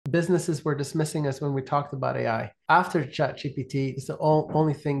businesses were dismissing us when we talked about AI. After ChatGPT, it's the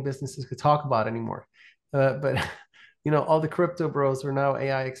only thing businesses could talk about anymore. But all the crypto bros are now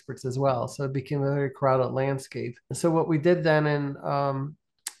AI experts as well. So it became a very crowded landscape. And so what we did then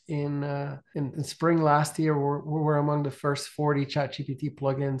in spring last year, we're among the first 40 ChatGPT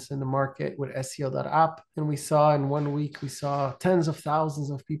plugins in the market with SEO.app. And we saw in 1 week, we saw tens of thousands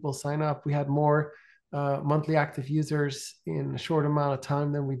of people sign up. We had more monthly active users in a short amount of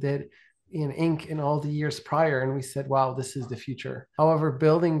time than we did in Inc. in all the years prior. And we said, wow, this is the future. However,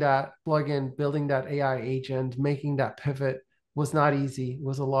 building that plugin, building that AI agent, making that pivot was not easy. It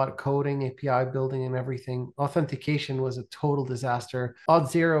was a lot of coding, API building, and everything. Authentication was a total disaster.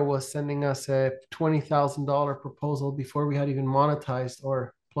 Auth0 was sending us a $20,000 proposal before we had even monetized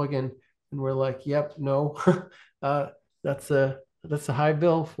our plugin. And we're like, yep, no, that's a high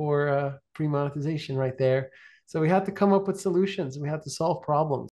bill for pre-monetization right there. So we had to come up with solutions. We had to solve problems.